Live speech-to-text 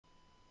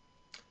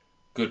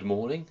Good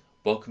morning,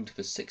 welcome to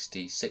the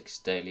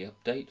 66th daily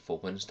update for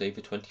Wednesday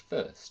the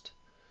 21st.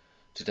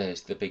 Today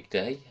is the big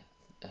day.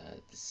 The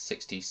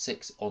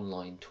 66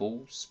 online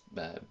tools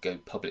go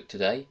public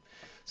today,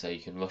 so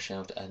you can rush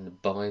out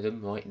and buy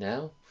them right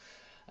now.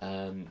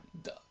 They'll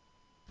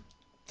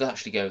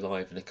actually go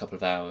live in a couple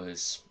of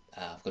hours.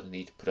 I've got to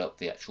need to put up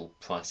the actual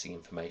pricing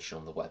information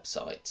on the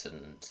website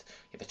and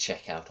the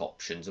checkout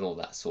options and all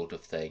that sort of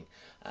thing.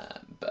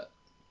 But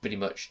pretty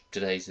much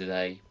today's the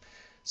day.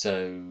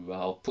 So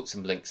I'll put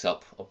some links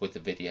up with the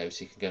video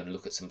so you can go and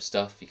look at some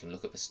stuff. You can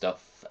look at the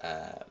stuff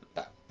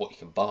about what you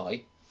can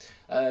buy.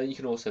 You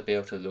can also be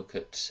able to look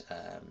at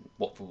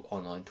what the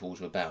online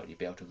tools are about. You'll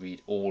be able to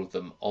read all of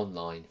them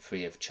online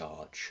free of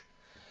charge.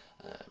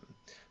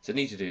 So I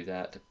need to do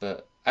that,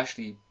 but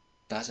actually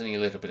that's only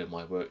a little bit of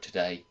my work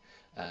today.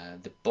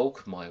 The bulk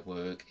of my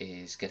work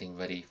is getting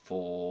ready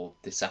for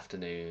this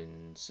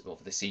afternoon's or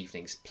this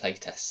evening's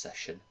playtest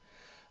session.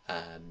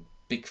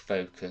 Big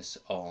focus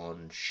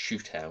on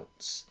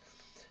shootouts.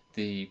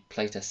 The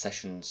playtest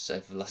sessions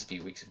over the last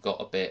few weeks have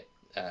got a bit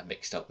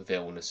mixed up with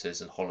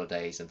illnesses and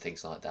holidays and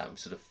things like that.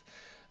 It's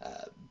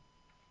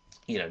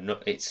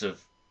sort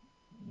of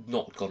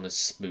not gone as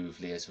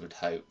smoothly as I would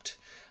hoped.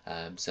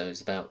 So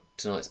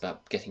tonight's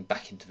about getting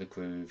back into the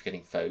groove,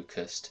 getting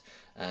focused,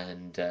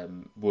 and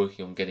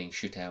working on getting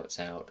shootouts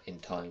out in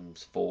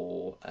times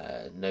for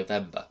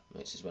November,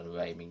 which is when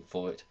we're aiming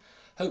for it.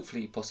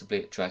 Hopefully,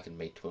 possibly at Dragon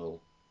Meet we'll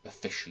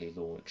officially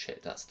launch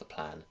it. That's the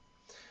plan.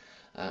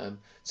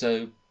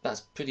 So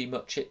that's pretty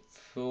much it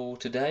for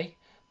today.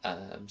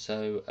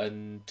 So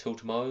until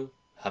tomorrow,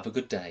 have a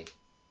good day.